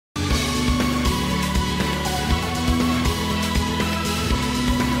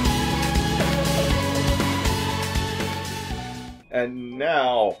And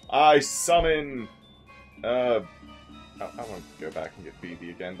now I summon. I want to go back and get BB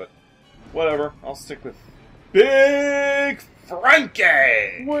again, but whatever. I'll stick with Big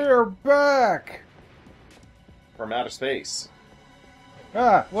Frankie. We're back From outer space.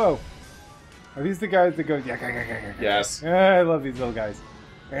 Ah, whoa. Are these the guys that go... Yes. I love these little guys.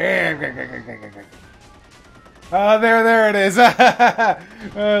 Oh, there it is. I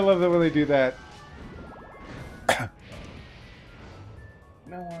love that when they do that.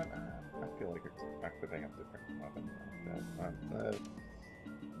 You know what? I feel like it's activating a different weapon.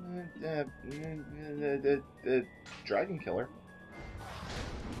 Dragon Killer.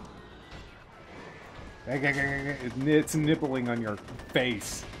 It's nibbling on your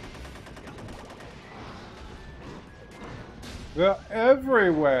face. They're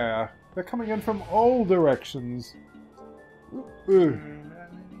everywhere. They're coming in from all directions.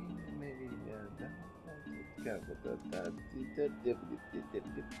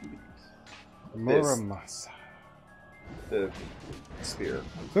 Muramasa. The spear.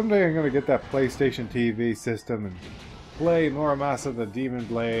 Someday I'm gonna get that PlayStation TV system and play Muramasa the Demon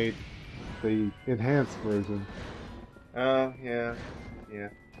Blade, the enhanced version. Yeah.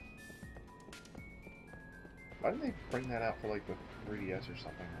 Why didn't they bring that out for like the 3DS or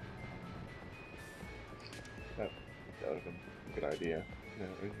something? That would have been a good idea.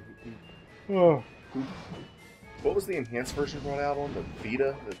 Oh. What was the enhanced version brought out on? The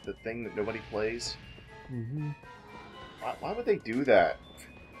Vita? The thing that nobody plays? Mm-hmm. Why would they do that?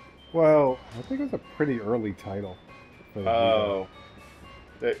 Well, I think it was a pretty early title. For the Oh.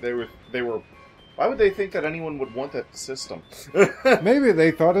 They were... Why would they think that anyone would want that system? Maybe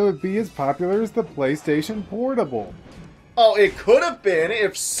they thought it would be as popular as the PlayStation Portable. Oh, it could have been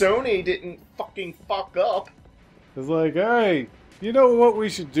if Sony didn't fucking fuck up. It's like, hey, you know what we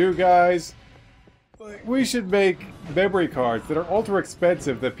should do, guys? We should make memory cards that are ultra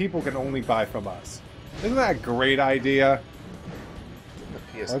expensive that people can only buy from us. Isn't that a great idea?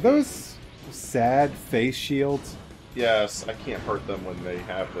 Are those sad face shields? Yes, I can't hurt them when they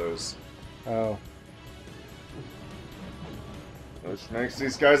have those. Oh. Which makes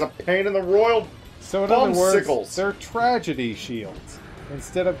these guys a pain in the royal. So in other words, bumsicles. they're tragedy shields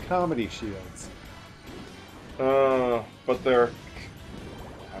instead of comedy shields. But they're...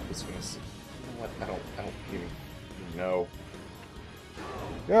 I'm just gonna say... You know what? I don't even know.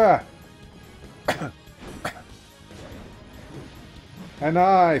 Yeah. And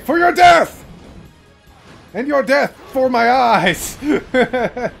I, for your death! And your death for my eyes!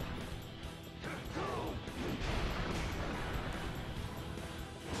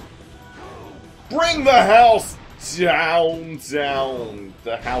 Bring the house down.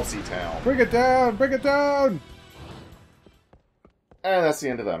 The housey town. Bring it down! Bring it down! And that's the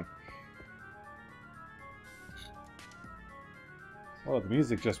end of them. Oh, the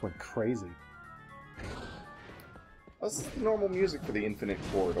music just went crazy. That's normal music for the Infinite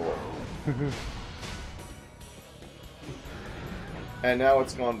Corridor. And now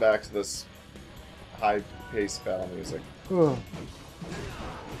it's gone back to this high-paced battle music. Oh.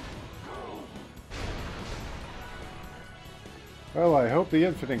 Well, I hope the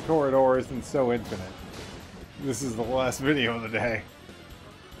Infinite Corridor isn't so infinite. This is the last video of the day.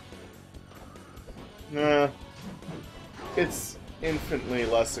 Nah. It's infinitely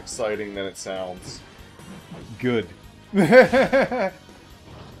less exciting than it sounds. Good.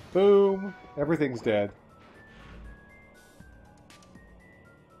 Boom. Everything's dead.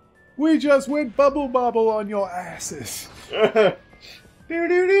 We just went bubble bobble on your asses.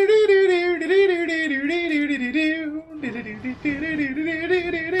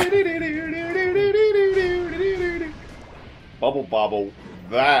 Bubble bobble,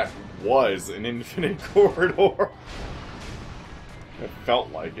 that was an infinite corridor. It felt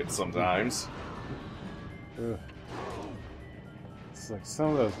like it sometimes. Ugh. It's like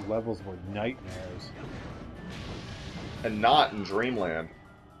some of those levels were nightmares. And not in Dreamland.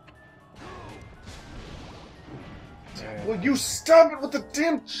 Will you stop it with the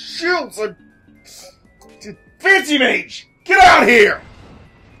damn shields? Fancy Mage! Get out here!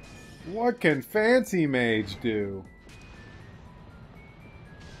 What can Fancy Mage do?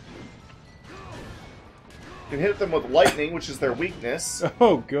 You can hit them with lightning, which is their weakness.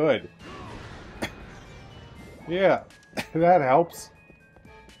 Oh, good. Yeah, that helps.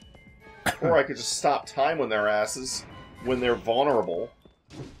 Or I could just stop time on their asses when they're vulnerable.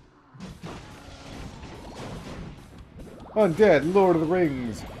 Undead, Lord of the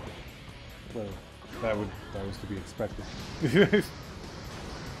Rings. Well, that was to be expected.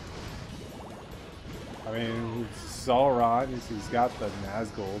 I mean, Sauron, he's got the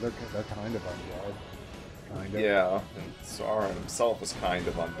Nazgul. They're kind of undead. kind of. Yeah, and Sauron himself is kind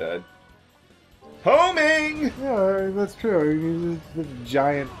of undead. Homing! Yeah, that's true. He's a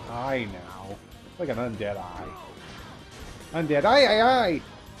giant eye now. Like an undead eye. Undead eye!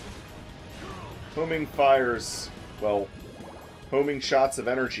 Homing fires, well, homing shots of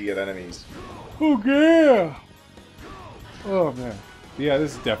energy at enemies. Oh, yeah! Oh, man. Yeah,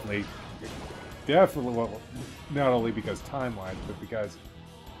 this is definitely, well, not only because time-wise, but because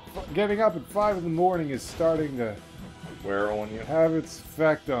getting up at 5 in the morning is starting to Wear on you? have its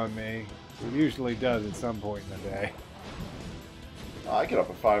effect on me. It usually does at some point in the day. I get up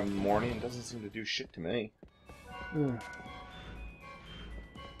at 5 in the morning and it doesn't seem to do shit to me.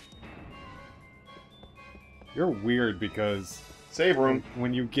 You're weird because Save room.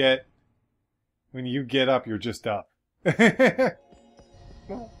 when you get up, you're just up.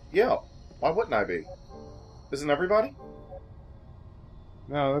 Well, yeah. Why wouldn't I be? Isn't everybody?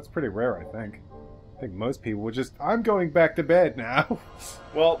 No, that's pretty rare, I think. I think most people would just, I'm going back to bed now.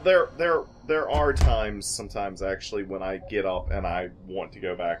 Well, there are times, sometimes actually, when I get up and I want to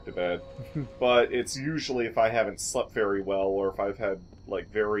go back to bed. But it's usually if I haven't slept very well, or if I've had,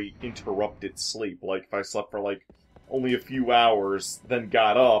 like, very interrupted sleep. Like, if I slept for, like, only a few hours, then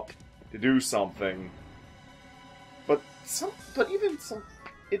got up to do something. But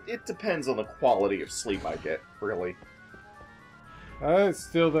it depends on the quality of sleep I get, really. I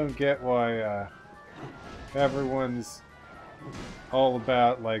still don't get why, everyone's all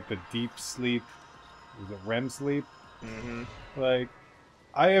about, like, the deep sleep. Is it REM sleep? Mm-hmm. Like,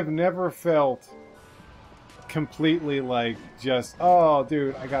 I have never felt completely, like, just, oh,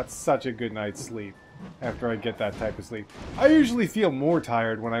 dude, I got such a good night's sleep after I get that type of sleep. I usually feel more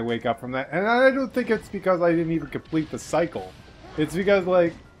tired when I wake up from that, and I don't think it's because I didn't even complete the cycle. It's because,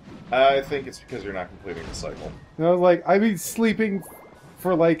 like... I think it's because you're not completing the cycle. You know, like, I've been sleeping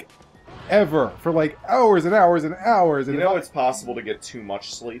for, like, ever. For, like, hours and hours and hours. And you know it's possible to get too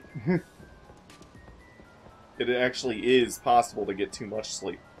much sleep? It actually is possible to get too much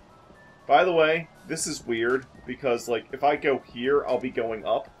sleep. By the way, this is weird, because, like, if I go here, I'll be going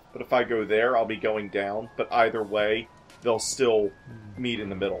up, but if I go there, I'll be going down, but either way, they'll still meet in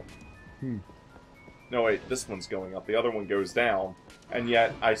the middle. No, wait, this one's going up, the other one goes down, and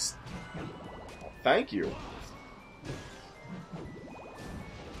yet Thank you.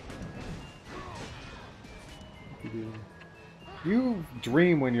 You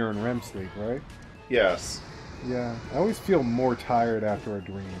dream when you're in REM sleep, right? Yes. Yeah, I always feel more tired after a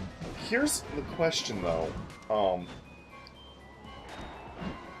dream. Here's the question, though.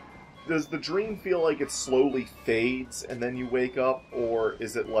 Does the dream feel like it slowly fades and then you wake up, or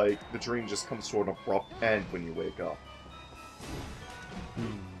is it like the dream just comes to an abrupt end when you wake up?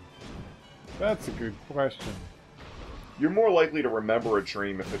 That's a good question. You're more likely to remember a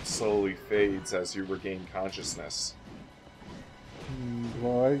dream if it slowly fades as you regain consciousness.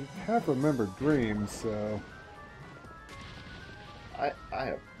 Well, I have remembered dreams, so... I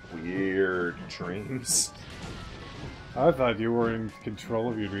have weird dreams. I thought you were in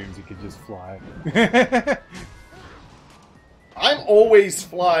control of your dreams, you could just fly. I'm always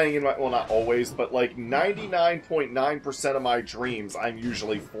flying in my... Well, not always, but like 99.9% of my dreams, I'm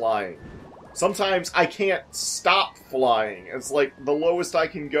usually flying. Sometimes I can't stop flying. It's like the lowest I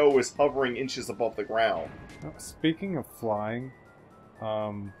can go is hovering inches above the ground. Speaking of flying,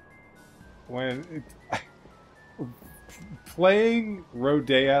 playing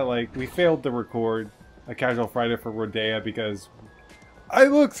Rodea, like, we failed to record a Casual Friday for Rodea because I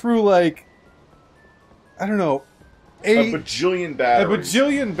looked through, like, I don't know, a bajillion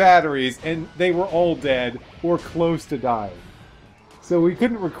batteries, and they were all dead or close to dying. So we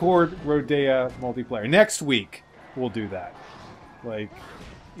couldn't record Rodea multiplayer. Next week, we'll do that. Like,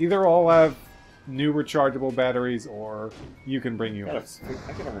 either I'll have new rechargeable batteries, or you can bring yours.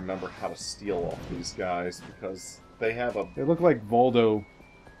 I gotta remember how to steal off these guys, because they have a... They look like Voldo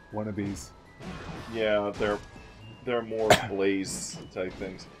wannabes. Yeah, they're more Blaze type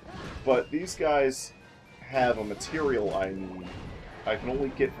things. But these guys have a material I need. I can only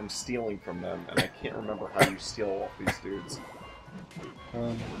get from stealing from them, and I can't remember how you steal off these dudes.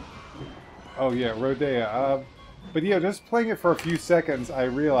 Oh yeah, Rodea. But yeah, just playing it for a few seconds, I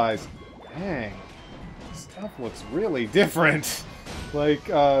realized, dang, stuff looks really different. Like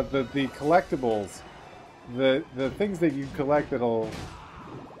the collectibles, the things that you collect that'll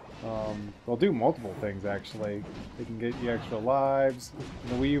they'll do multiple things actually. They can get you extra lives. In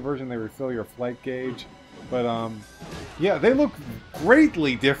the Wii U version, they refill your flight gauge. But yeah, they look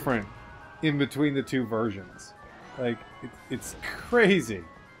greatly different in between the two versions. Like, it's crazy.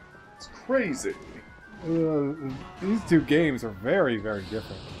 It's crazy. These two games are very, very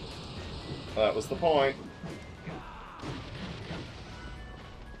different. That was the point.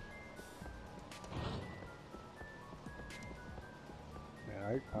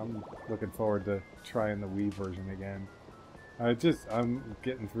 I'm looking forward to trying the Wii version again. I'm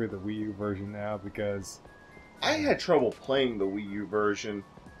getting through the Wii U version now because I had trouble playing the Wii U version,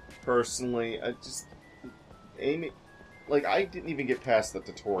 personally. I didn't even get past the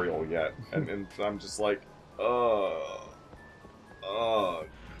tutorial yet, and I'm just like,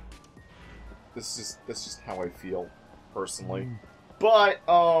 that's just how I feel, personally. But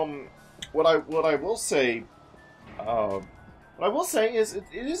what I will say is it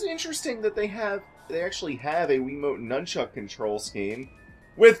is interesting that they actually have a Wiimote nunchuck control scheme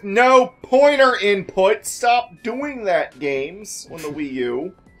with no pointer input. Stop doing that, games, on the Wii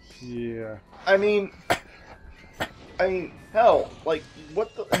U. Yeah. I mean, hell, like,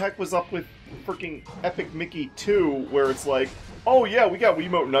 what the heck was up with freaking Epic Mickey 2, where it's like, oh yeah, we got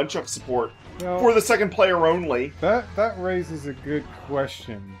Wiimote nunchuck support for the second player only. That raises a good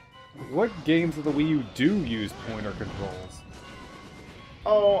question. What games of the Wii U do use pointer controls?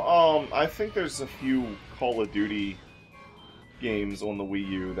 Oh, I think there's a few Call of Duty games on the Wii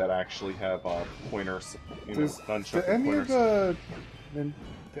U that actually have pointers, nunchuck pointers. None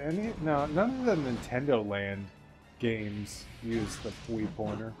of the Nintendo Land games use the Wii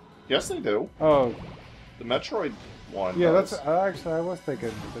pointer. Yes, they do. Oh, the Metroid one. Yeah, does. that's actually I was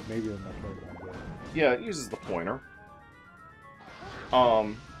thinking that maybe the Metroid one did. Yeah, it uses the pointer.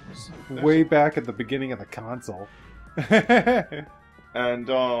 Way back at the beginning of the console. And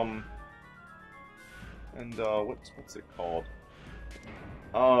what's it called?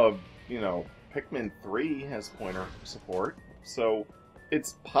 Pikmin 3 has pointer support, so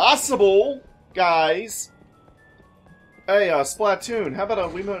it's possible, guys. Hey, Splatoon, how about a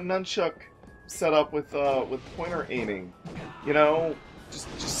Wiimote nunchuck setup with pointer aiming? Just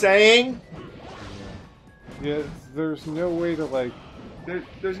saying. Yeah, there's no way to like.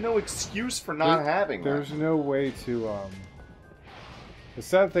 There's no excuse for not having that. There's no way to The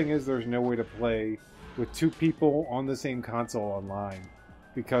sad thing is there's no way to play with two people on the same console online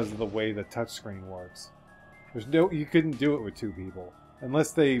because of the way the touchscreen works. You couldn't do it with two people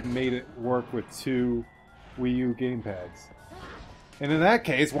unless they made it work with two Wii U gamepads. And in that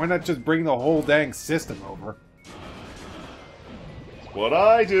case, why not just bring the whole dang system over? That's what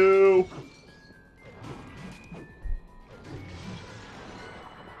I do.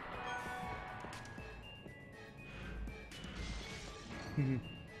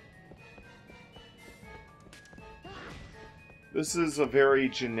 This is a very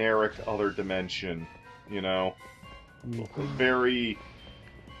generic other dimension, very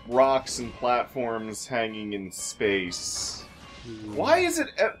rocks and platforms hanging in space. Why is it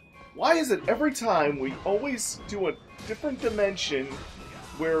every time we always do a different dimension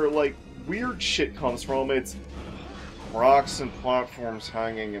where like weird shit comes from? It's rocks and platforms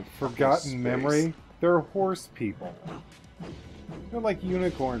hanging in Forgotten space. Memory? They're horse people. They're like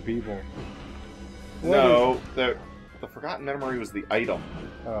unicorn people. The Forgotten Memory was the item.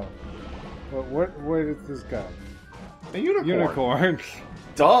 Oh. Well, what is this guy? A unicorn. Unicorn.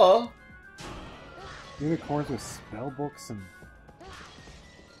 Duh! Unicorns with spell books and...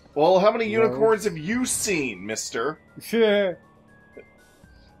 Well, how many unicorns have you seen, mister? Yeah.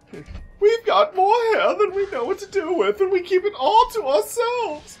 We've got more hair than we know what to do with, and we keep it all to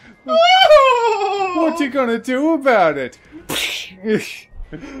ourselves. What you gonna do about it?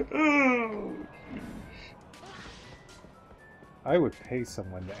 I would pay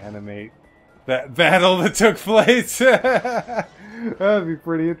someone to animate that battle that took place. That'd be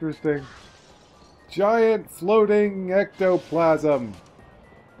pretty interesting. Giant floating ectoplasm.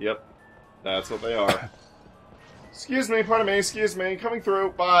 Yep, that's what they are. Excuse me, pardon me, excuse me, coming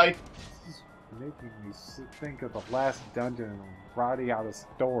through, bye. This is making me think of the last dungeon in Roddy Out of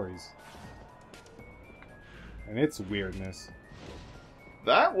Stories. And its weirdness.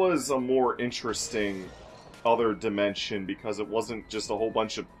 That was a more interesting other dimension because it wasn't just a whole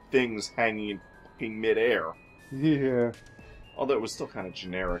bunch of things hanging in fucking midair. Yeah. Although it was still kind of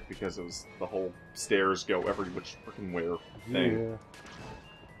generic because it was the whole stairs go every which freaking where thing. Yeah.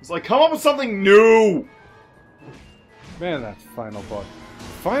 It's like, come up with something new! Man, that final boss.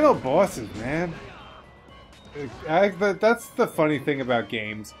 Final bosses, man. That's the funny thing about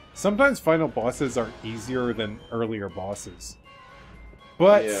games. Sometimes final bosses are easier than earlier bosses.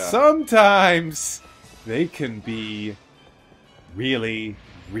 But sometimes they can be really,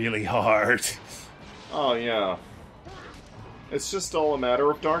 really hard. Oh, yeah. It's just all a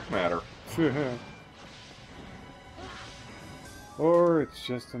matter of dark matter. Or it's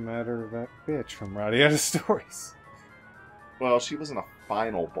just a matter of that bitch from Roddy Out of Stories. Well, she wasn't a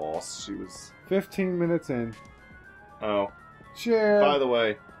final boss. She was... 15 minutes in. Oh. Chair! By the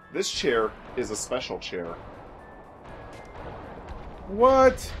way, this chair is a special chair.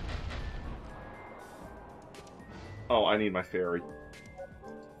 What? Oh, I need my fairy.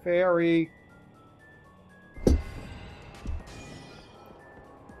 Fairy.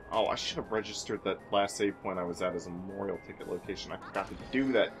 Oh, I should have registered that last save point I was at as a memorial ticket location. I forgot to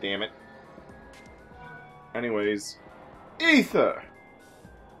do that, damn it. Anyways, Ether!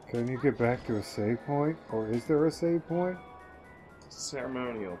 Can you get back to a save point? Or is there a save point?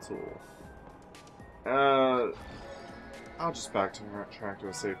 Ceremonial tool. I'll just back to track to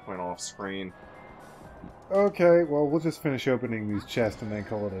a save point off screen. Okay, well, we'll just finish opening these chests and then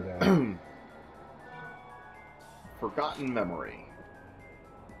call it a day. Forgotten memory.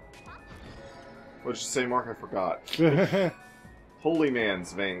 What'd you say, Mark? I forgot. Holy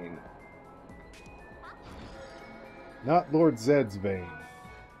man's vein. Not Lord Zed's vein.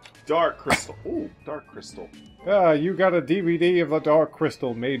 Dark crystal. Ooh, dark crystal. Ah, you got a DVD of the Dark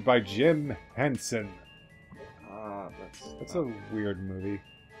Crystal made by Jim Henson. That's a weird movie.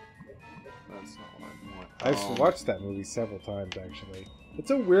 That's not what I want. I've watched that movie several times, actually.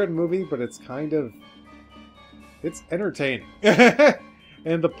 It's a weird movie, but it's kind of... It's entertaining.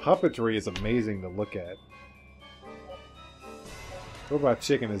 And the puppetry is amazing to look at. Robot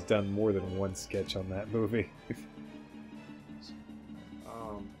Chicken has done more than one sketch on that movie.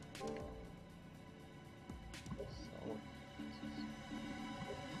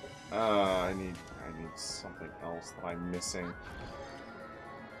 I need something else that I'm missing.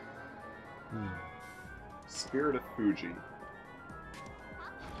 Spirit of Fuji.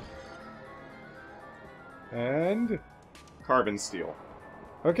 And... Carbon steel.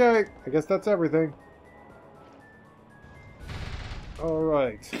 Okay, I guess that's everything.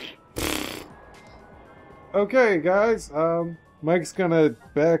 Alright. Okay, guys, Mike's gonna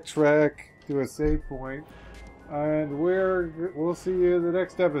backtrack to a save point, and we'll see you in the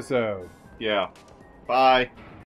next episode. Yeah. Bye.